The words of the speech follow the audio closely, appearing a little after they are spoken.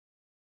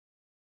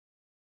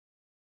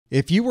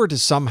If you were to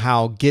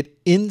somehow get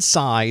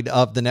inside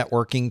of the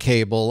networking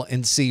cable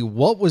and see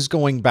what was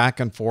going back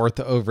and forth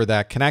over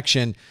that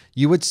connection,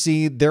 you would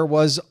see there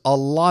was a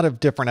lot of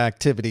different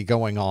activity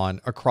going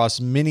on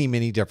across many,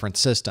 many different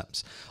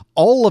systems.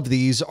 All of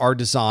these are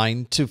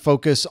designed to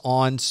focus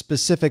on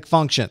specific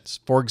functions.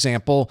 For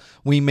example,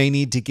 we may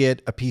need to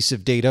get a piece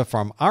of data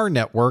from our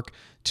network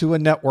to a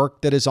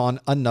network that is on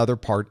another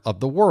part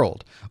of the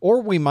world.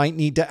 Or we might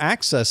need to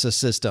access a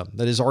system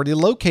that is already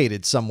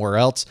located somewhere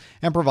else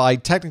and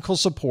provide technical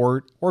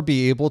support or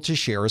be able to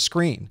share a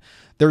screen.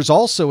 There's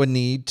also a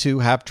need to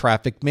have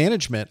traffic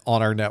management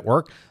on our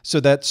network so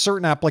that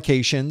certain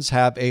applications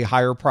have a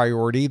higher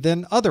priority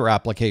than other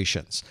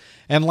applications.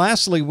 And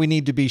lastly, we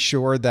need to be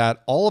sure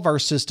that all of our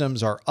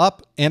systems are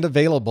up and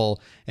available,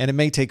 and it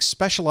may take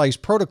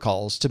specialized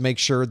protocols to make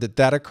sure that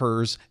that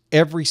occurs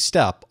every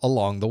step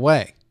along the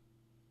way.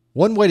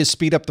 One way to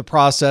speed up the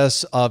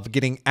process of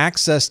getting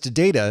access to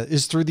data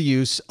is through the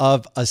use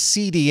of a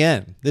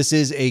CDN. This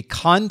is a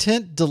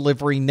content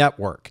delivery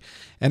network.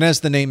 And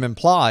as the name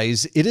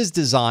implies, it is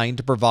designed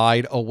to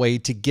provide a way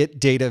to get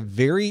data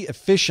very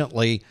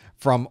efficiently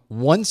from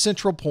one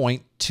central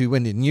point to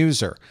an end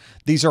user.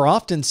 These are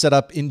often set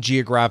up in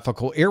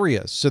geographical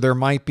areas. So there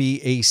might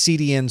be a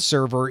CDN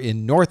server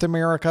in North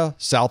America,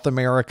 South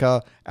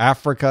America,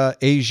 Africa,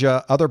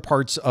 Asia, other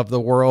parts of the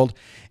world,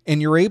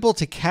 and you're able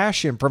to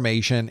cache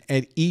information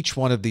at each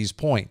one of these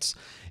points.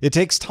 It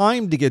takes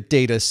time to get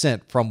data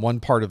sent from one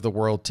part of the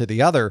world to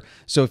the other.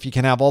 So if you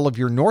can have all of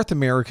your North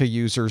America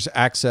users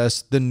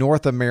access the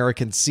North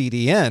American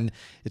CDN,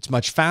 it's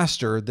much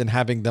faster than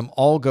having them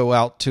all go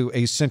out to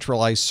a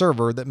centralized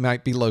server that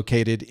might be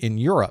located in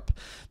Europe.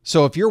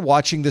 So if you're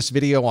watching this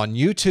video on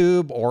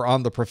YouTube or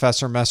on the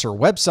Professor Messer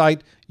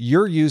website,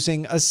 you're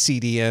using a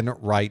CDN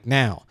right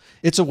now.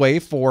 It's a way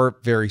for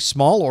very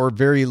small or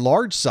very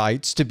large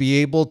sites to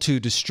be able to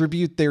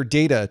distribute their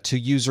data to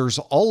users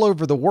all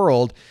over the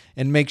world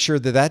and make sure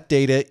that that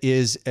data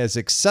is as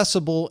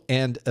accessible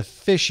and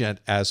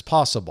efficient as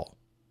possible.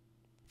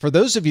 For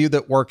those of you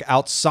that work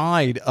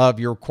outside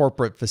of your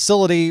corporate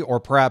facility or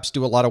perhaps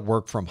do a lot of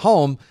work from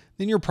home,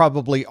 then you're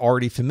probably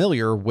already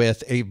familiar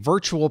with a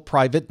virtual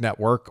private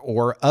network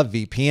or a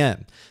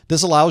VPN.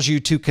 This allows you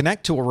to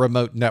connect to a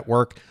remote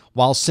network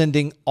while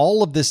sending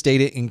all of this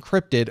data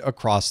encrypted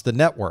across the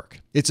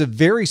network. It's a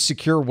very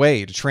secure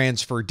way to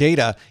transfer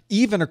data,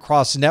 even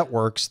across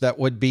networks that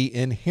would be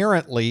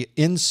inherently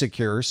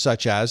insecure,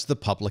 such as the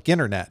public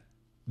internet.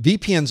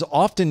 VPNs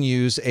often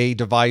use a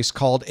device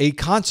called a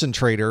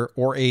concentrator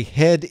or a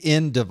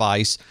head-end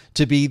device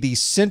to be the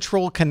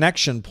central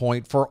connection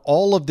point for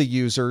all of the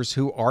users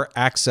who are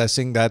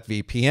accessing that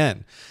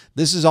VPN.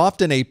 This is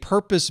often a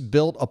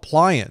purpose-built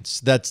appliance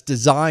that's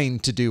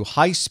designed to do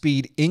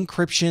high-speed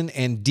encryption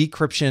and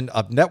decryption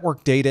of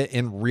network data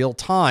in real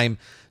time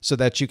so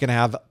that you can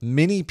have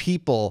many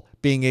people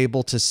being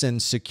able to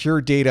send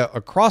secure data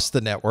across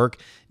the network,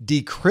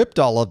 decrypt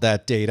all of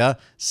that data,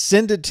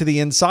 send it to the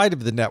inside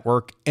of the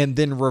network, and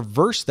then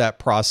reverse that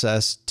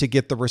process to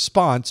get the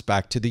response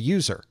back to the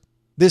user.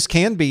 This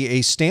can be a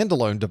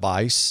standalone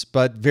device,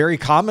 but very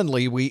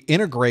commonly we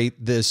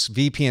integrate this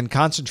VPN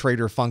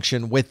concentrator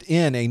function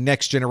within a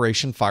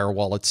next-generation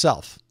firewall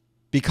itself.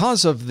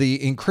 Because of the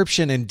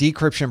encryption and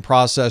decryption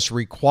process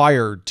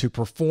required to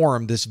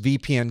perform this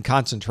VPN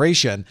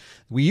concentration,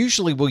 we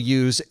usually will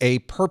use a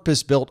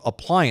purpose-built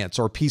appliance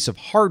or piece of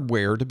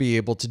hardware to be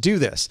able to do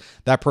this.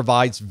 That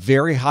provides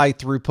very high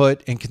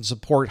throughput and can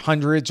support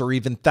hundreds or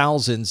even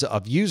thousands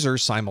of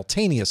users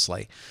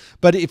simultaneously.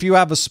 But if you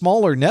have a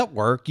smaller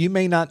network, you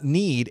may not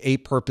need a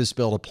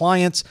purpose-built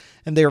appliance,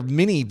 and there are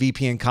many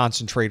VPN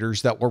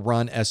concentrators that will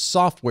run as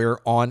software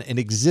on an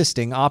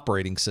existing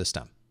operating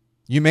system.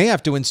 You may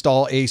have to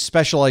install a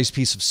specialized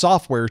piece of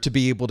software to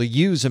be able to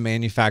use a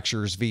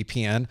manufacturer's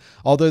VPN,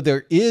 although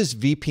there is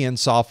VPN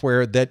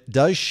software that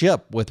does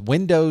ship with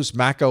Windows,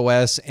 Mac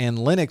OS, and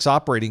Linux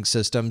operating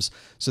systems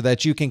so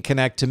that you can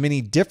connect to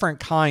many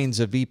different kinds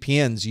of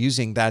VPNs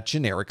using that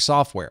generic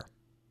software.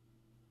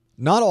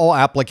 Not all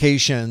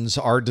applications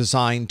are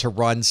designed to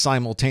run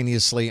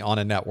simultaneously on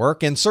a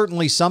network, and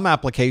certainly some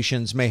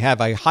applications may have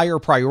a higher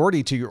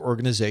priority to your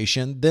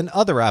organization than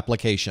other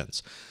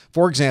applications.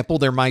 For example,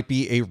 there might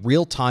be a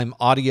real-time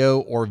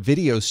audio or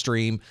video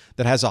stream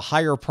that has a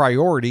higher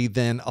priority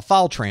than a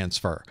file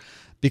transfer.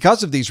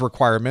 Because of these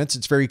requirements,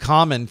 it's very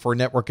common for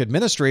network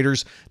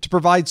administrators to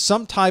provide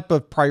some type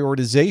of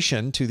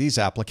prioritization to these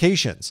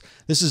applications.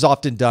 This is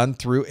often done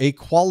through a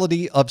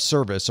quality of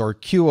service or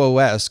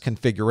QoS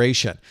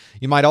configuration.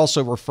 You might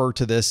also refer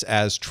to this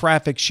as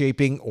traffic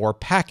shaping or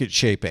packet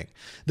shaping.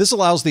 This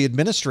allows the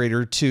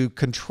administrator to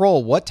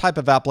control what type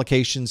of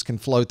applications can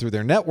flow through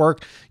their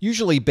network,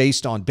 usually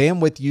based on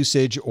bandwidth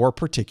usage or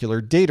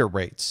particular data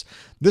rates.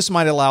 This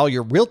might allow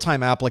your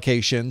real-time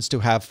applications to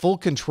have full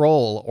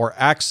control or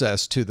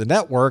access to the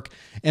network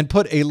and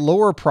put a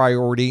lower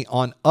priority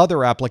on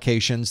other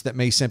applications that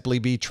may simply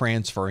be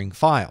transferring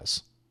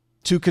files.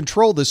 To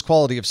control this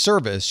quality of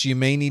service, you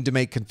may need to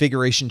make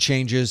configuration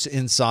changes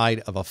inside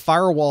of a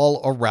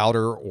firewall, a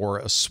router, or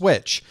a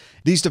switch.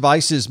 These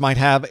devices might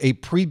have a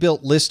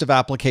pre-built list of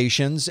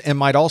applications and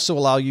might also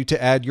allow you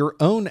to add your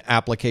own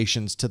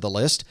applications to the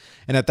list.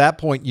 And at that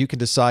point, you can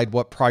decide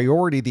what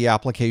priority the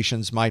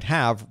applications might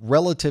have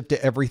relative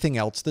to everything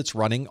else that's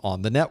running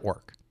on the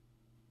network.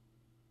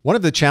 One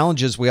of the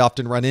challenges we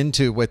often run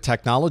into with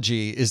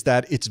technology is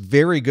that it's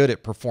very good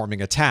at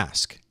performing a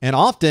task. And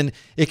often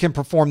it can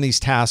perform these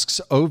tasks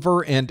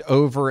over and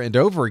over and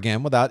over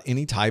again without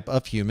any type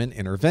of human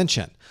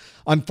intervention.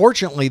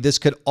 Unfortunately, this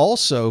could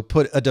also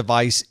put a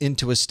device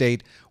into a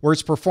state where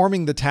it's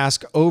performing the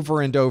task over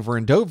and over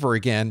and over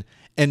again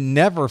and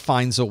never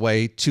finds a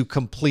way to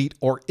complete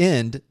or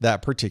end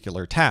that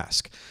particular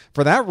task.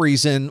 For that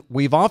reason,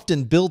 we've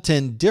often built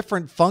in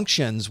different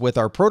functions with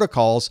our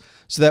protocols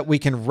so that we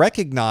can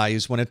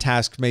recognize when a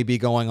task may be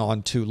going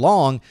on too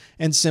long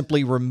and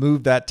simply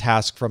remove that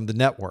task from the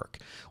network.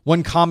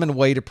 One common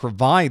way to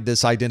provide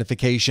this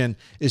identification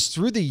is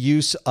through the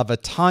use of a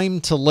time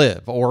to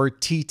live, or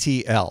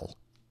TTL.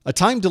 A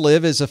time to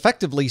live is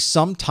effectively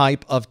some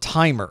type of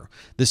timer.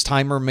 This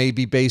timer may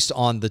be based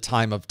on the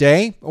time of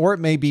day, or it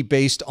may be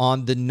based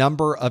on the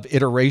number of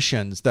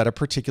iterations that a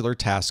particular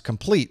task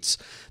completes.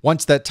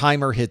 Once that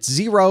timer hits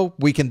 0,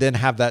 we can then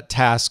have that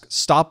task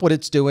stop what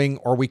it's doing,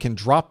 or we can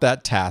drop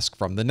that task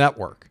from the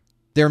network.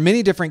 There are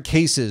many different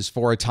cases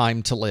for a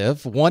time to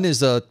live. One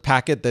is a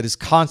packet that is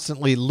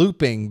constantly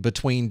looping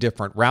between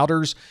different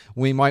routers.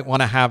 We might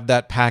want to have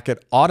that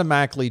packet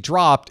automatically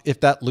dropped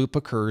if that loop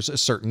occurs a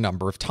certain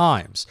number of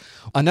times.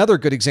 Another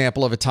good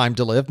example of a time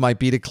to live might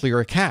be to clear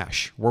a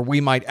cache, where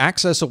we might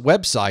access a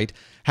website,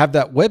 have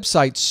that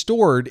website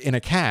stored in a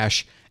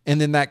cache, and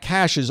then that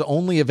cache is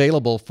only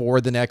available for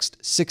the next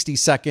 60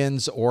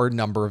 seconds or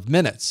number of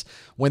minutes.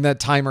 When that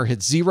timer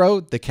hits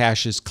 0, the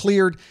cache is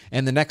cleared,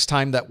 and the next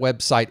time that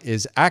website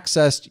is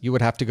accessed, you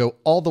would have to go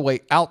all the way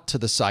out to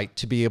the site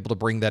to be able to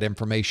bring that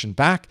information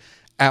back,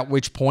 at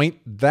which point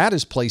that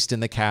is placed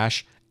in the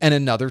cache and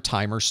another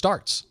timer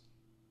starts.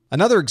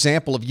 Another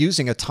example of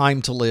using a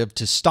time to live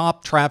to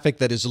stop traffic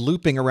that is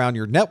looping around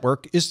your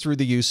network is through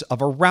the use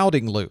of a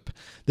routing loop.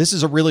 This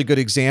is a really good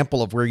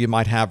example of where you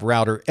might have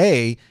router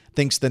A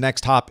thinks the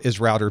next hop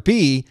is router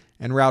B,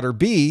 and router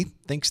B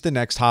thinks the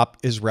next hop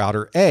is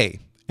router A.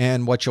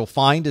 And what you'll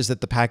find is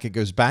that the packet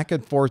goes back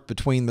and forth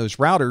between those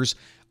routers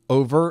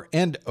over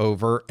and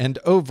over and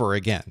over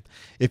again.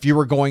 If you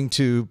were going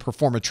to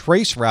perform a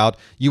trace route,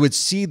 you would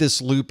see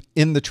this loop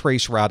in the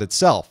trace route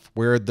itself,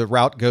 where the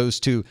route goes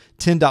to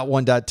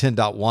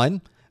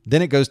 10.1.10.1,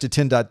 then it goes to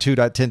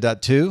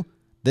 10.2.10.2,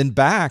 then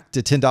back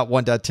to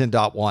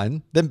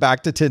 10.1.10.1, then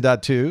back to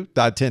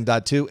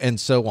 10.2.10.2, and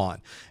so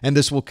on. And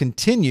this will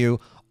continue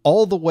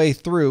all the way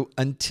through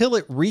until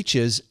it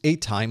reaches a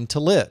time to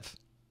live.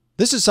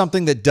 This is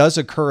something that does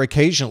occur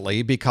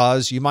occasionally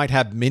because you might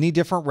have many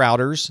different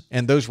routers,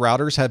 and those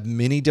routers have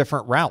many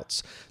different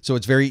routes. So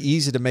it's very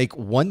easy to make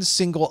one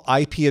single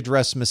IP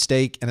address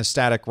mistake in a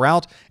static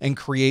route and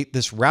create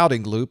this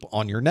routing loop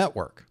on your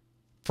network.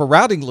 For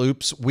routing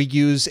loops, we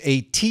use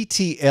a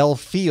TTL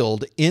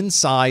field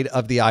inside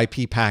of the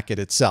IP packet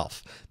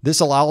itself.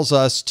 This allows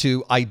us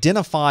to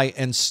identify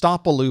and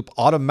stop a loop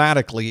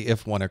automatically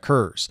if one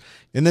occurs.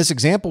 In this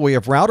example, we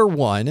have router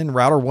 1, and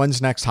router 1's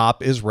next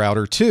hop is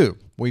router 2.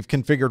 We've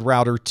configured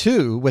router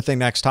 2 with a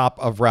next hop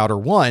of router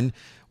 1,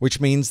 which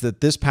means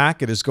that this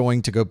packet is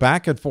going to go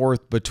back and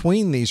forth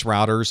between these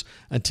routers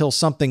until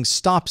something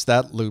stops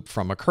that loop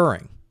from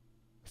occurring.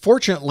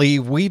 Fortunately,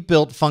 we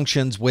built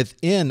functions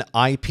within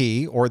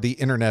IP, or the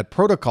Internet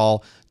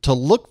Protocol, to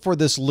look for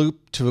this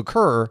loop to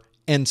occur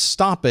and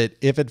stop it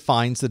if it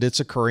finds that it's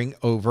occurring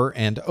over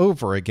and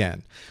over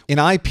again. In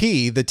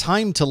IP, the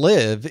time to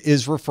live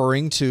is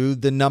referring to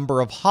the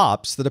number of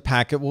hops that a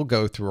packet will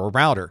go through a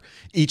router.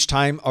 Each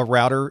time a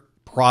router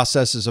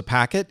processes a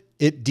packet,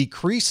 it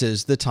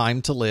decreases the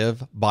time to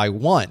live by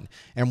 1.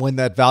 And when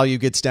that value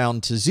gets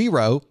down to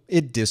 0,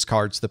 it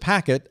discards the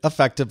packet,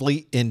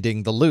 effectively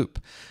ending the loop.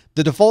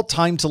 The default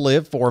time to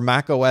live for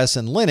macOS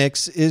and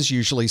Linux is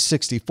usually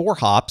 64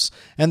 hops,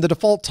 and the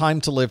default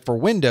time to live for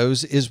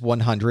Windows is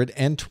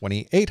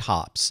 128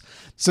 hops.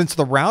 Since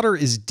the router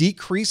is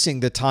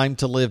decreasing the time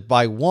to live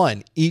by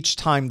 1 each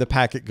time the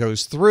packet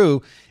goes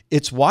through,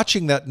 it's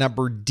watching that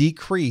number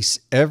decrease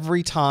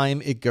every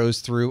time it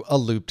goes through a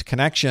looped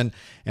connection.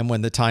 And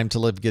when the time to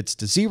live gets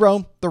to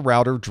 0, the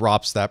router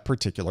drops that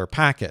particular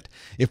packet.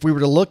 If we were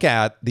to look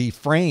at the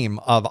frame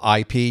of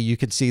IP, you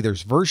could see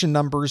there's version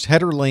numbers,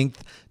 header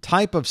length,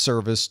 type of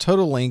service,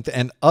 total length,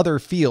 and other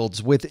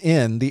fields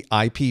within the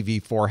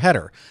IPv4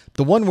 header.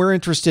 The one we're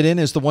interested in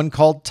is the one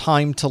called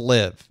time to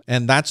live,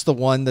 and that's the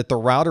one that the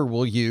router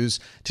will use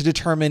to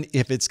determine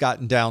if it's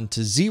gotten down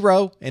to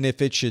 0 and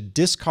if it should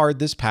discard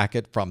this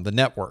packet from the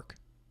network.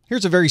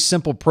 Here's a very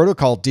simple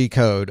protocol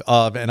decode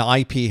of an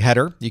IP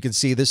header. You can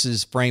see this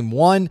is frame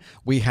 1.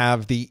 We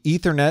have the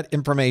Ethernet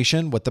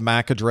information with the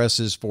MAC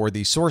addresses for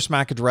the source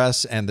MAC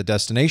address and the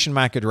destination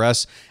MAC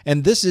address.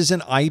 And this is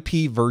an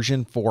IP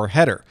version 4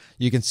 header.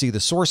 You can see the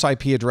source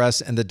IP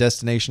address and the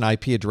destination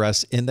IP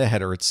address in the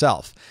header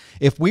itself.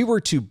 If we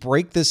were to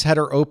break this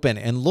header open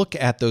and look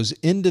at those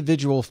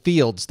individual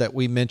fields that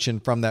we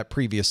mentioned from that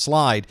previous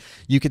slide,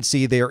 you can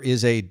see there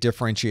is a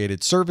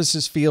differentiated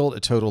services field, a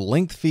total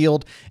length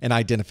field, an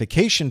identification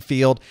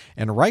field,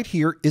 and right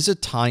here is a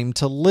time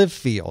to live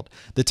field.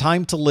 The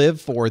time to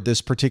live for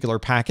this particular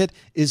packet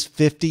is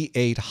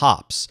 58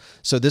 hops.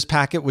 So this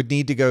packet would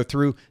need to go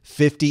through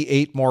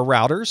 58 more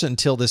routers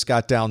until this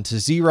got down to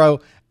 0,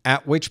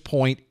 at which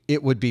point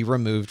it would be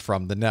removed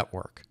from the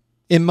network.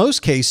 In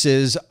most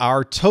cases,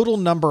 our total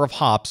number of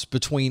hops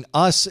between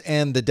us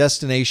and the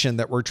destination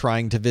that we're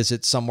trying to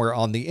visit somewhere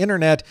on the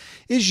internet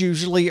is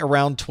usually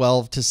around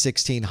 12 to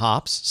 16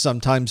 hops,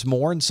 sometimes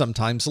more and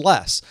sometimes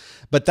less.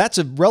 But that's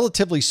a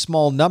relatively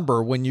small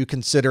number when you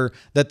consider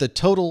that the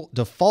total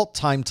default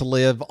time to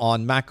live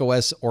on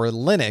macOS or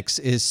Linux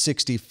is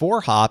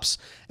 64 hops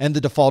and the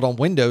default on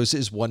Windows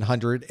is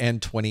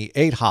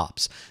 128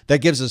 hops.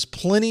 That gives us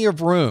plenty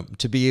of room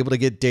to be able to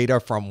get data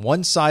from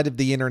one side of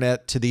the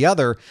internet to the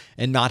other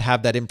and not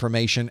have that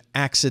information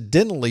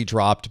accidentally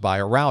dropped by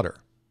a router.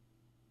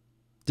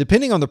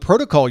 Depending on the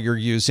protocol you're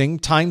using,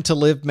 time to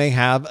live may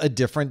have a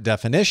different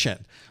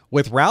definition.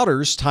 With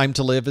routers, time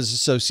to live is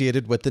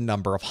associated with the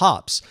number of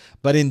hops.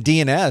 But in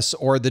DNS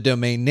or the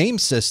domain name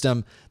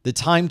system, the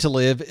time to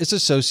live is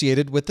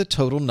associated with the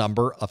total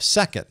number of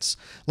seconds.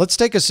 Let's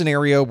take a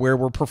scenario where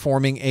we're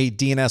performing a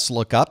DNS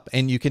lookup,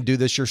 and you can do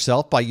this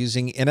yourself by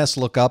using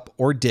NSLOOKUP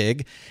or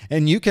DIG,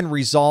 and you can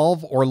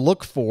resolve or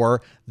look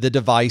for the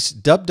device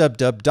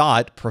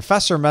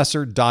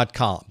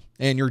www.professormesser.com.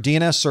 And your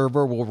DNS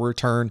server will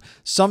return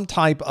some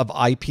type of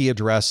IP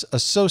address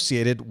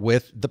associated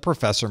with the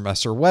Professor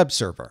Messer web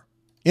server.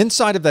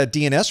 Inside of that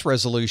DNS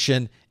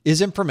resolution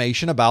is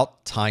information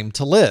about time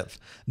to live.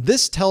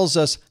 This tells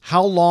us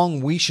how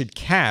long we should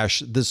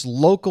cache this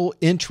local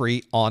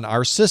entry on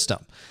our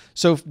system.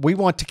 So if we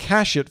want to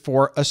cache it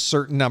for a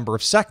certain number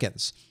of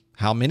seconds.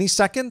 How many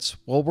seconds?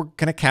 Well, we're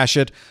going to cache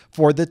it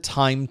for the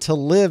time to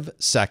live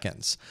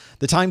seconds.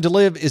 The time to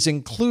live is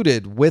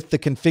included with the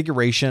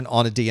configuration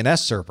on a DNS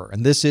server,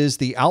 and this is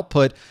the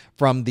output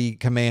from the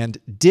command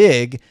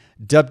dig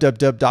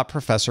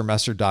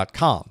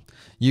www.professormesser.com.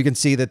 You can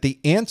see that the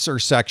answer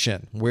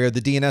section, where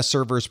the DNS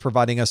server is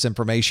providing us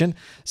information,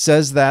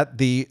 says that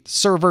the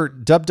server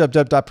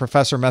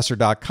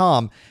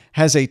www.professormesser.com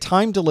has a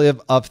time to live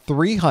of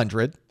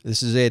 300.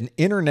 This is an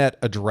internet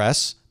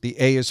address. The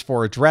A is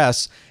for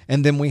address.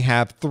 And then we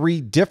have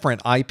 3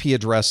 different IP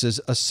addresses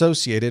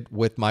associated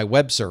with my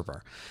web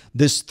server.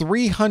 This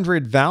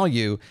 300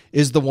 value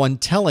is the one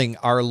telling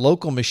our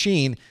local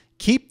machine,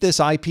 keep this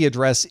IP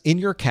address in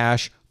your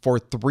cache for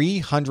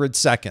 300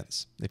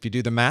 seconds. If you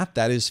do the math,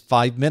 that is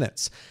 5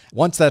 minutes.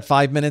 Once that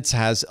 5 minutes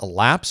has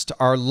elapsed,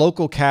 our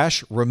local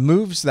cache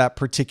removes that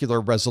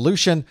particular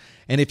resolution.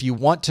 And if you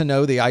want to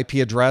know the IP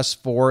address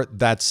for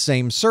that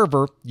same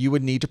server, you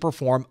would need to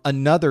perform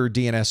another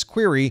DNS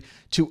query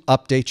to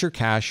update your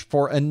cache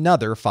for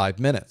another 5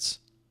 minutes.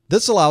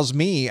 This allows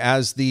me,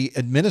 as the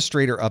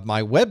administrator of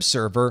my web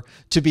server,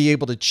 to be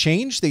able to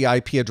change the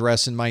IP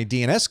address in my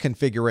DNS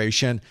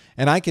configuration,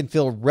 and I can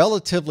feel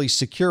relatively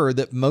secure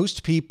that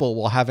most people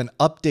will have an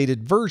updated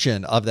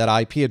version of that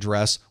IP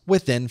address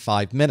within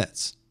 5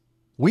 minutes.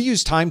 We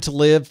use time to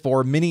live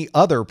for many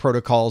other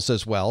protocols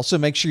as well, so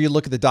make sure you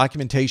look at the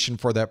documentation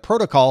for that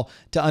protocol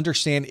to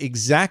understand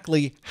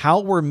exactly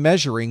how we're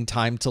measuring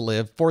time to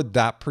live for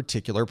that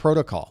particular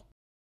protocol.